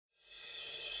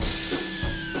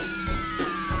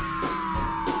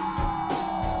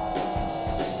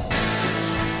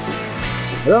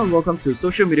Hello and welcome to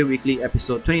Social Media Weekly,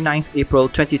 episode 29th April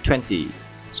 2020.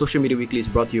 Social Media Weekly is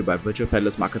brought to you by Virtual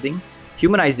Peddlers Marketing,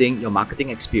 humanizing your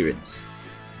marketing experience.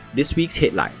 This week's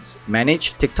headlines: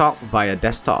 Manage TikTok via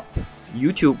desktop.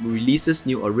 YouTube releases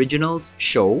new originals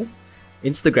show.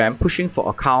 Instagram pushing for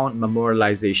account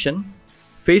memorialization.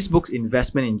 Facebook's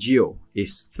investment in Jio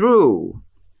is through.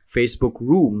 Facebook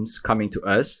Rooms coming to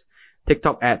us.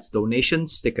 TikTok adds donation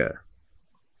sticker.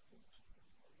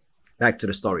 Back to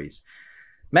the stories.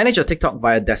 Manage your TikTok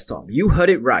via desktop. You heard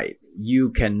it right. You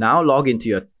can now log into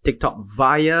your TikTok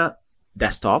via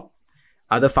desktop.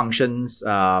 Other functions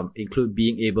include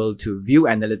being able to view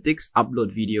analytics,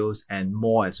 upload videos, and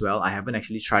more as well. I haven't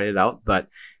actually tried it out, but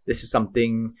this is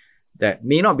something that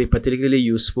may not be particularly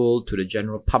useful to the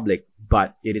general public,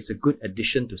 but it is a good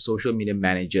addition to social media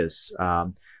managers.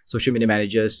 Social media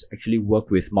managers actually work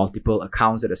with multiple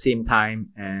accounts at the same time,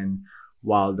 and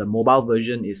while the mobile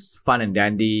version is fun and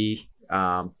dandy,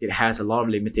 it has a lot of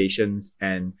limitations,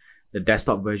 and the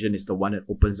desktop version is the one that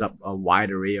opens up a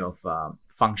wide array of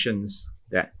functions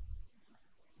that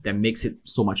makes it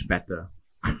so much better.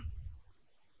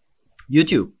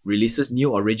 YouTube releases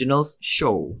new originals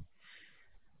show.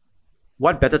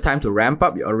 What better time to ramp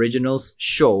up your originals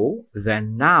show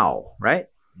than now, right?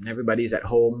 Everybody's at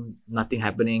home, nothing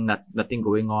happening, nothing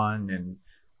going on, and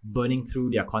burning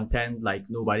through their content like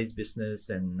nobody's business,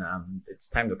 and it's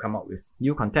time to come up with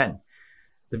new content.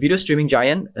 The video streaming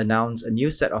giant announced a new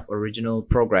set of original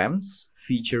programs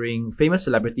featuring famous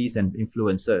celebrities and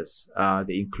influencers.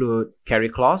 They include Carrie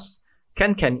Kloss,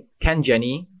 Ken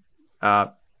Jenny,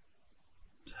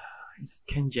 is it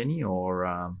Ken Jenny or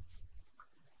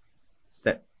is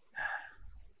that?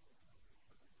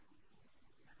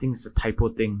 I think it's a typo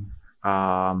thing.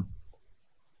 The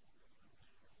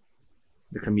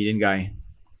comedian guy.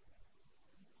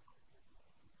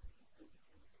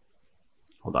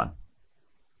 Hold on.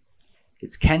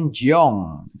 It's Ken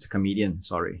Jeong. It's a comedian.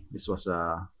 Sorry. This was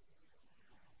it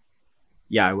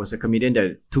was a comedian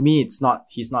that, to me,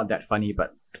 he's not that funny,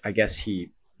 but I guess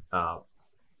he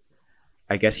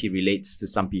relates to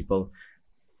some people.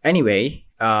 Anyway,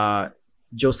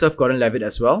 Joseph Gordon-Levitt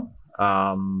as well.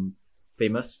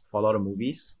 Famous for a lot of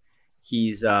movies.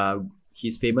 He's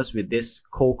famous with this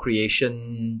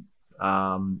co-creation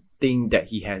thing that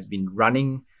he has been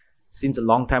running since a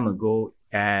long time ago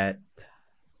at,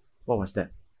 what was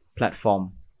that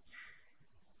platform?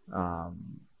 I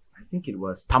think it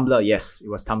was Tumblr. Yes, it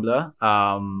was Tumblr,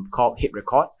 called Hit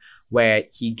Record, where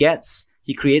he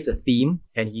creates a theme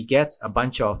and he gets a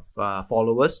bunch of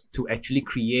followers to actually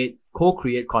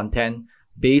co-create content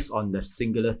based on the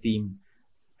singular theme.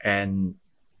 And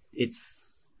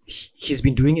he's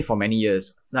been doing it for many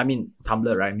years. I mean,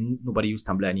 Tumblr, right? I mean, nobody uses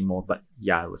Tumblr anymore, but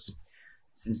yeah, it was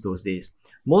since those days.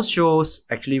 Most shows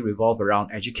actually revolve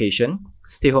around education,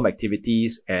 stay-home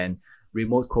activities, and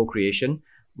remote co-creation,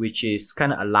 which is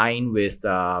kind of aligned with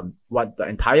what the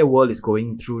entire world is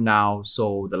going through now.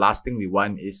 So the last thing we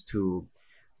want is to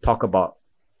talk about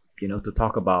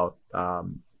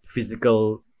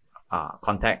physical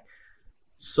contact.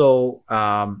 So,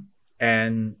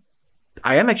 and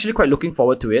I am actually quite looking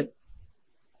forward to it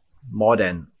more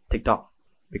than TikTok,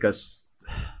 because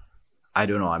I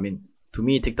don't know. I mean, to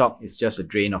me, TikTok is just a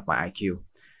drain of my IQ.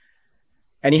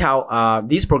 Anyhow,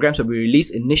 these programs will be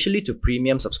released initially to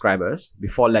premium subscribers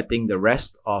before letting the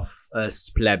rest of us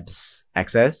plebs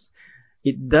access.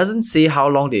 It doesn't say how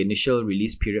long the initial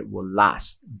release period will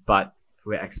last, but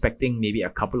we're expecting maybe a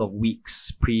couple of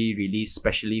weeks pre-release,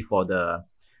 especially for the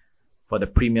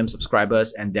premium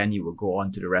subscribers, and then it will go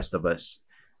on to the rest of us.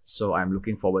 So I'm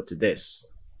looking forward to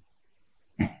this.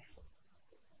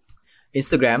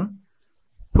 Instagram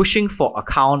pushing for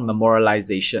account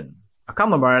memorialization.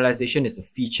 Account memorialization is a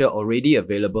feature already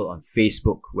available on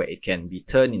Facebook, where it can be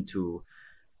turned into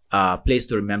a place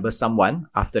to remember someone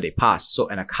after they pass. So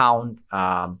an account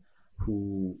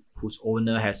whose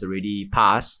owner has already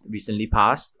recently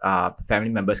passed, family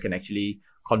members can actually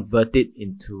convert it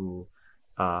into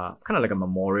kind of like a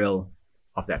memorial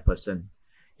of that person.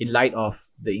 In light of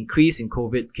the increase in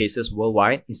COVID cases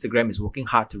worldwide, Instagram is working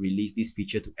hard to release this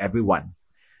feature to everyone.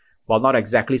 While not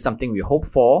exactly something we hope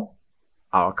for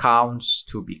our accounts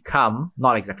to become,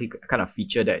 not exactly a kind of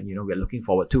feature that we're looking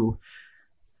forward to,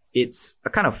 it's a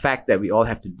kind of fact that we all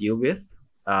have to deal with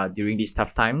during these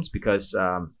tough times, because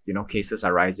cases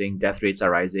are rising, death rates are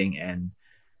rising, and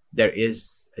there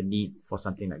is a need for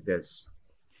something like this.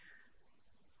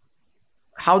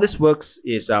 How this works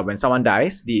is when someone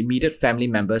dies, the immediate family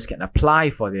members can apply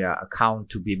for their account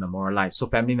to be memorialized. So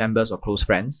family members or close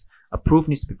friends, a proof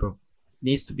needs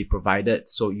to be provided.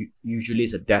 So usually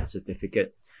it's a death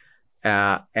certificate.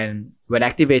 And when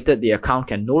activated, the account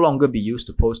can no longer be used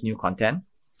to post new content.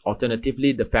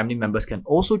 Alternatively, the family members can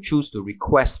also choose to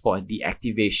request for a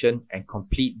deactivation and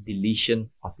complete deletion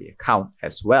of the account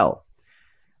as well.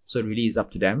 So it really is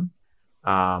up to them.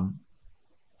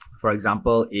 For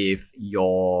example, if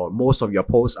most of your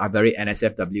posts are very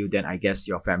NSFW, then I guess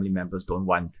your family members don't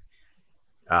want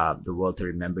the world to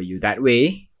remember you that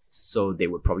way. So they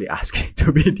would probably ask it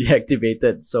to be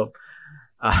deactivated. So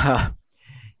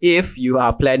if you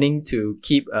are planning to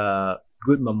keep a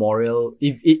good memorial,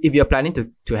 if you're planning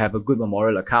to have a good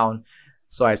memorial account,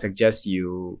 so I suggest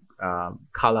you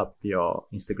cull up your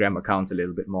Instagram accounts a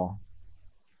little bit more.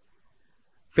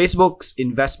 Facebook's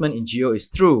investment in Jio is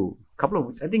through. A couple of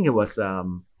weeks, I think it was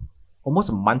almost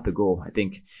a month ago. I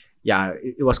think, yeah,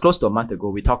 it was close to a month ago.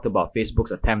 We talked about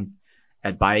Facebook's attempt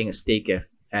at buying a stake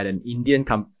at an Indian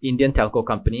telco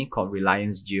company called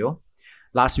Reliance Jio.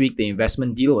 Last week, the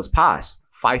investment deal was passed.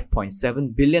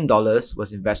 $5.7 billion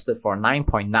was invested for a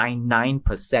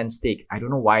 9.99% stake. I don't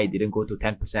know why it didn't go to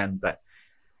 10%, but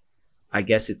I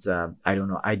guess it's I don't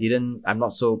know. I'm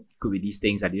not so good with these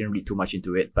things. I didn't read too much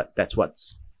into it, but that's what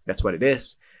it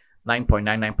is.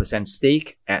 9.99%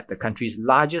 stake at the country's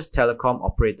largest telecom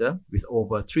operator with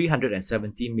over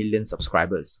 370 million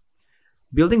subscribers.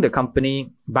 Buying the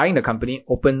company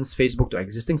opens Facebook to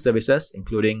existing services,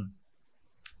 including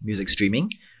music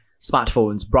streaming,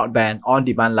 smartphones, broadband,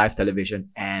 on-demand live television,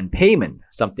 and payment.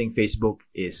 Something Facebook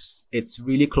it's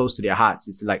really close to their hearts.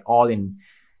 It's like all in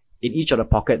each of the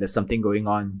pocket, there's something going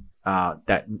on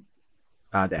that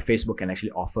Facebook can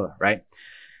actually offer, right?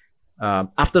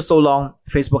 After so long,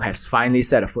 Facebook has finally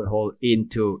set a foothold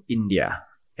into India.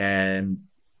 And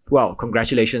well,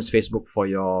 congratulations, Facebook, for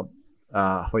your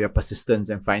persistence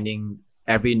and finding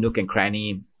every nook and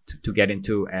cranny to get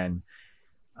into. And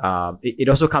it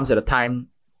also comes at a time,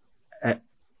 at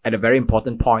a very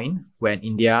important point when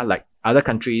India, like other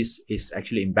countries, is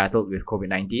actually in battle with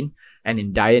COVID-19 and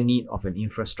in dire need of an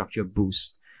infrastructure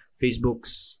boost.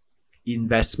 Facebook's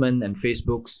investment and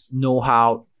Facebook's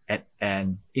know-how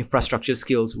and infrastructure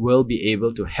skills will be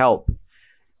able to help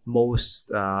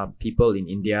most people in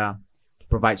India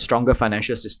provide stronger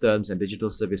financial systems and digital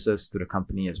services to the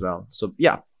company as well. So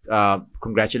yeah,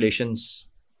 congratulations,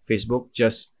 Facebook.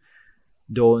 Just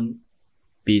don't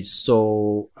be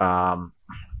so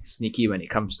sneaky when it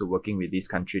comes to working with these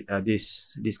countries,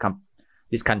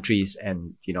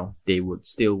 and they would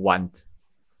still want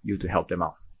you to help them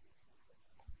out.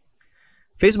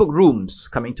 Facebook Rooms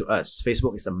coming to us.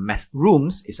 Facebook is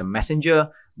Rooms is a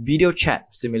messenger video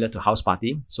chat similar to House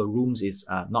Party. So Rooms is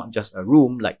not just a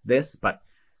room like this, but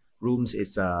Rooms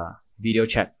is a video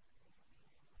chat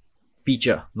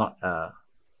feature, not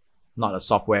a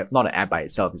software, not an app by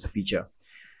itself. It's a feature.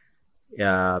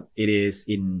 It is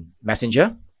in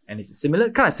Messenger, and it's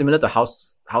kind of similar to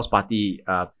House Party.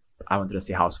 I wanted to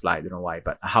say Housefly, I don't know why,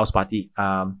 but a House Party.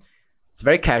 It's a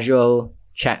very casual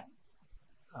chat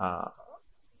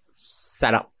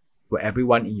setup where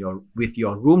everyone with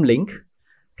your room link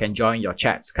can join your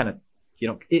chats.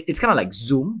 It's kind of like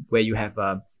Zoom, where you have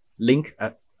a link,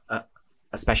 a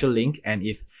special link, and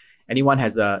if anyone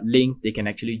has a link, they can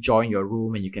actually join your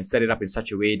room, and you can set it up in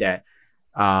such a way that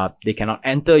they cannot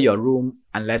enter your room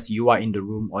unless you are in the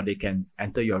room, or they can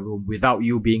enter your room without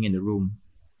you being in the room.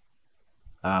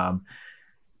 And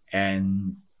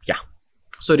yeah.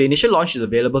 So the initial launch is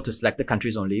available to selected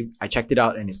countries only. I checked it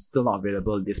out and it's still not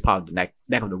available in this part of the neck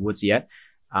of the woods yet.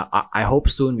 I hope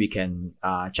soon we can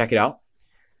check it out.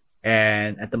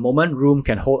 And at the moment, Room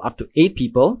can hold up to 8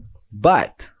 people,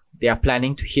 but they are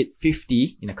planning to hit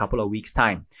 50 in a couple of weeks'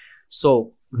 time.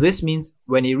 So this means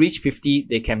when they reach 50,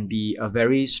 they can be a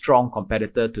very strong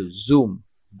competitor to Zoom,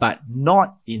 but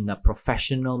not in a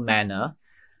professional manner,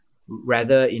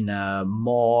 rather in a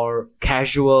more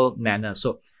casual manner.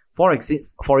 So for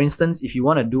instance, if you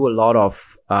want to do a lot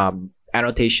of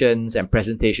annotations and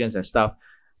presentations and stuff,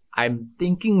 I'm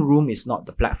thinking Room is not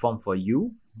the platform for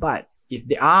you. But if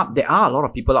there are a lot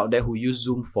of people out there who use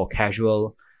Zoom for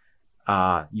casual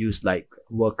use, like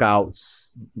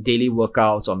workouts, daily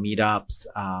workouts or meetups,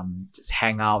 just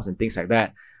hangouts and things like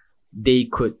that, they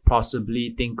could possibly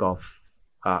think of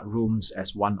Rooms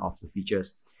as one of the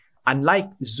features.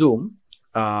 Unlike Zoom,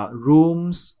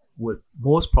 Rooms would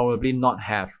most probably not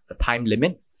have a time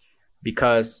limit,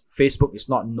 because Facebook is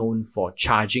not known for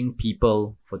charging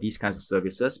people for these kinds of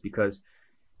services, because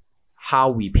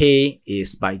how we pay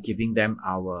is by giving them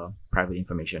our private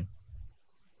information.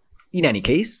 In any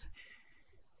case,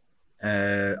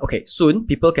 soon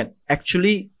people can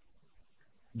actually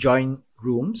join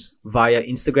Rooms via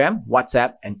Instagram,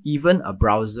 WhatsApp, and even a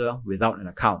browser without an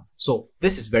account. So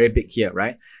this is very big here,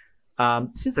 right?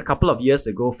 since a couple of years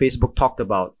ago, Facebook talked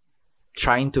about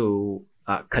trying to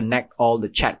connect all the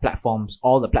chat platforms,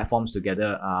 all the platforms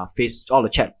together, all the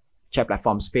chat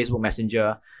platforms, Facebook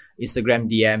Messenger, Instagram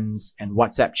DMs, and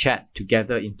WhatsApp chat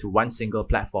together into one single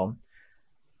platform.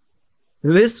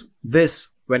 This,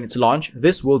 when it's launched,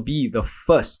 this will be the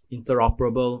first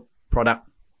interoperable product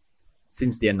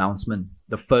since the announcement,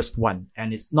 the first one.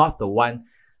 And it's not the one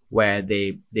where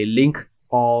they link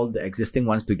all the existing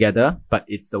ones together, but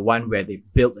it's the one where they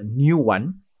build a new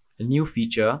one, a new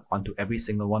feature onto every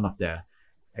single one of their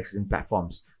existing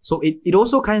platforms. So it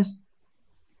also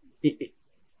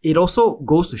it also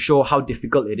goes to show how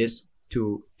difficult it is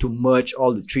to merge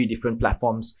all the three different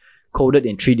platforms coded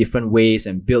in three different ways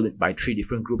and build it by three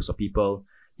different groups of people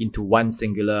into one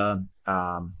singular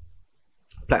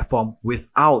platform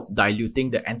without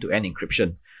diluting the end-to-end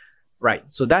encryption. Right.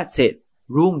 So that's it.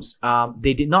 Rooms,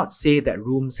 they did not say that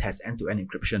Rooms has end-to-end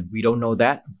encryption. We don't know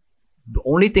that. The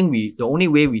only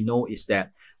way we know is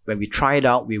that when we try it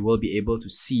out, we will be able to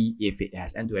see if it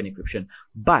has end-to-end encryption.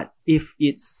 But if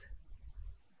it's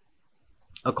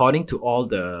according to all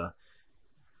the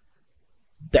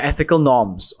ethical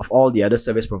norms of all the other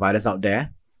service providers out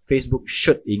there, Facebook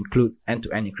should include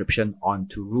end-to-end encryption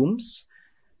onto Rooms,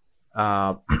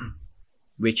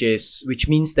 which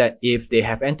means that if they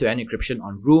have end-to-end encryption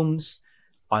on Rooms,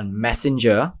 on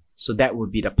Messenger, so that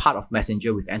would be the part of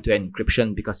Messenger with end-to-end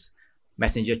encryption, because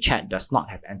Messenger chat does not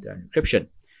have end-to-end encryption.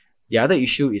 The other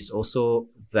issue is also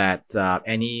that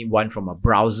anyone from a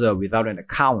browser without an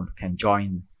account can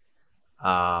join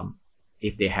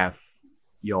if they have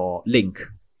your link.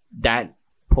 That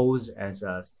poses as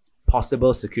a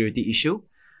possible security issue,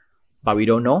 but we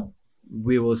don't know.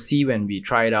 We will see when we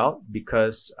try it out,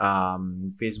 because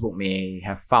Facebook may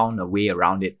have found a way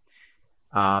around it.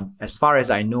 As far as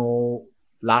I know,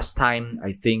 last time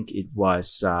I think it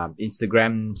was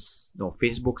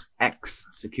Facebook's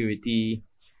ex-security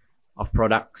of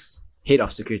products, head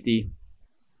of security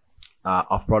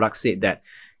of products, said that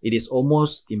it is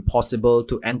almost impossible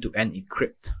to end-to-end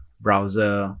encrypt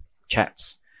browser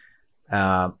chats.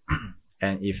 And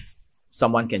if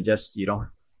someone can just,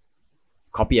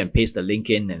 copy and paste the link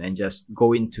in and then just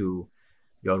go into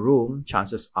your room,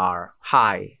 chances are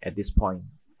high at this point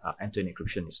end-to-end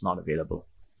encryption is not available.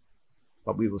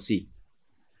 But we will see.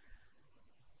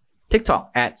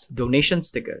 TikTok adds donation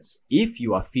stickers. If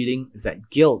you are feeling that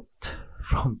guilt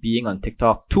from being on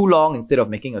TikTok too long instead of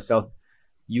making yourself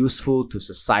useful to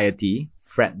society,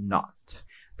 fret not.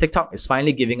 TikTok is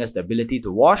finally giving us the ability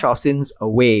to wash our sins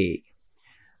away.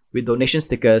 With donation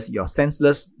stickers, your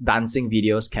senseless dancing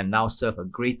videos can now serve a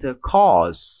greater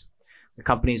cause. The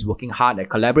company is working hard at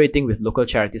collaborating with local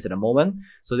charities at the moment,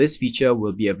 so this feature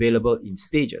will be available in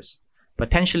stages.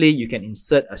 Potentially, you can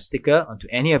insert a sticker onto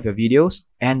any of your videos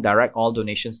and direct all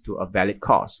donations to a valid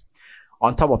cause.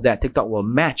 On top of that, TikTok will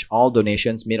match all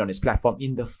donations made on its platform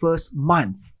in the first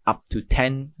month up to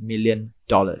 $10 million.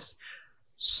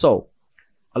 So,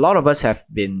 a lot of us have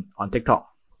been on TikTok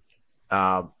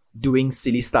doing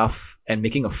silly stuff and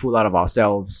making a fool out of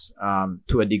ourselves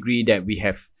to a degree that we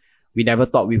never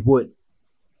thought we would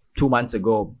 2 months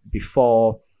ago,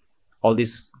 before all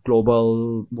these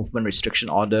global movement restriction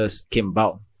orders came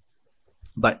about.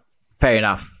 But fair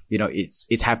enough,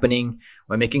 it's happening.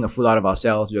 We're making a fool out of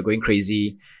ourselves. We're going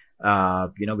crazy.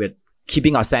 We're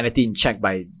keeping our sanity in check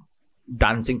by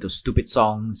dancing to stupid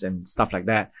songs and stuff like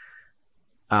that.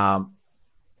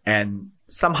 And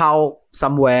somehow,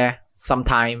 somewhere,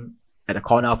 sometime at the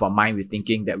corner of our mind, we're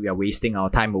thinking that we are wasting our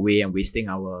time away and wasting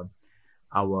our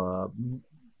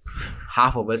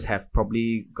half of us have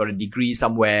probably got a degree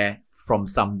somewhere from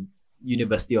some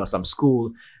university or some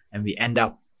school, and we end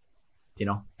up,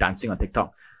 dancing on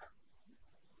TikTok.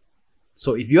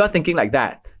 So if you are thinking like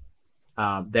that,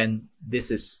 then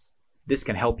this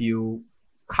can help you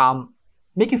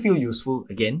make you feel useful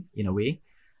again, in a way,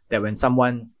 that when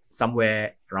someone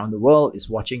somewhere around the world is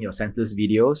watching your senseless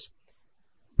videos,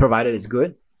 provided it's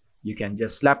good, you can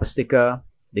just slap a sticker,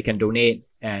 they can donate,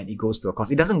 and it goes to a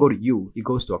cause. It doesn't go to you, it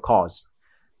goes to a cause,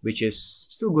 which is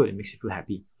still good. It makes you feel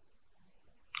happy.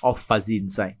 All fuzzy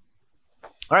inside.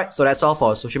 Alright, so that's all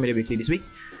for Social Media Weekly this week.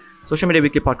 Social Media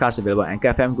Weekly podcast available on Anchor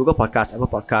FM, Google Podcasts, Apple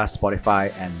Podcasts,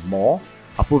 Spotify, and more.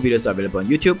 Our full videos are available on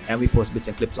YouTube, and we post bits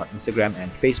and clips on Instagram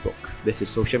and Facebook. This is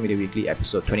Social Media Weekly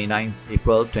episode 29,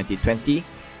 April 2020.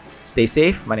 Stay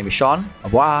safe. My name is Sean. Au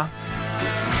revoir.